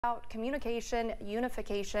About communication,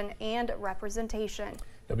 unification, and representation.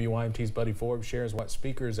 WYMT's Buddy Forbes shares what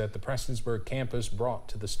speakers at the Prestonsburg campus brought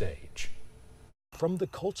to the stage. From the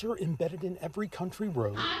culture embedded in every country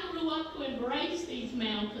road. I grew up to embrace these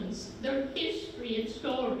mountains, their history and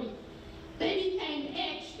story. They became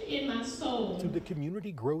etched in my soul. To the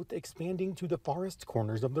community growth expanding to the forest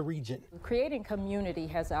corners of the region. Creating community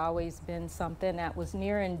has always been something that was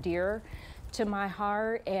near and dear to my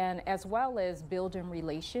heart, and as well as building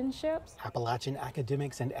relationships. Appalachian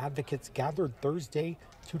academics and advocates gathered Thursday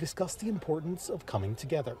to discuss the importance of coming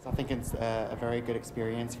together. I think it's a very good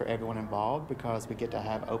experience for everyone involved because we get to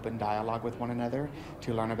have open dialogue with one another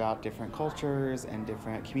to learn about different cultures and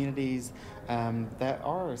different communities that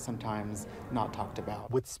are sometimes not talked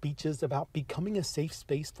about. With speeches about becoming a safe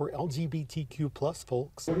space for LGBTQ plus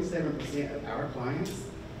folks. 47% of our clients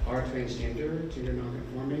are transgender, gender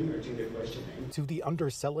nonconforming, or gender questioning. To the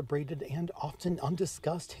under-celebrated and often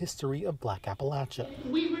undiscussed history of Black Appalachia.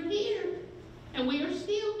 We were here, and we are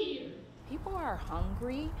still here. People are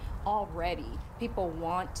hungry already. People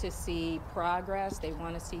want to see progress. They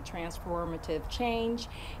want to see transformative change,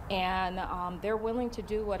 and they're willing to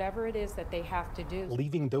do whatever it is that they have to do.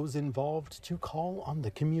 Leaving those involved to call on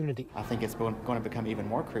the community. I think it's going to become even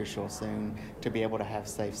more crucial soon to be able to have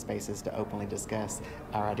safe spaces to openly discuss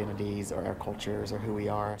our identities or our cultures or who we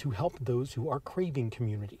are. To help those who are craving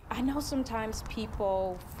community. I know sometimes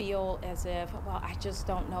people feel as if, well, I just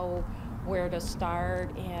don't know where to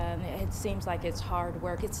start, and it seems like it's hard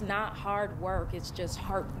work. It's not hard work, it's just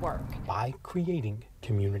hard work. By creating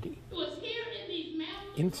community. It was here in these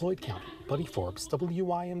mountains. In Floyd County, Buddy Forbes,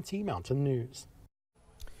 WYMT Mountain News.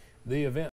 The event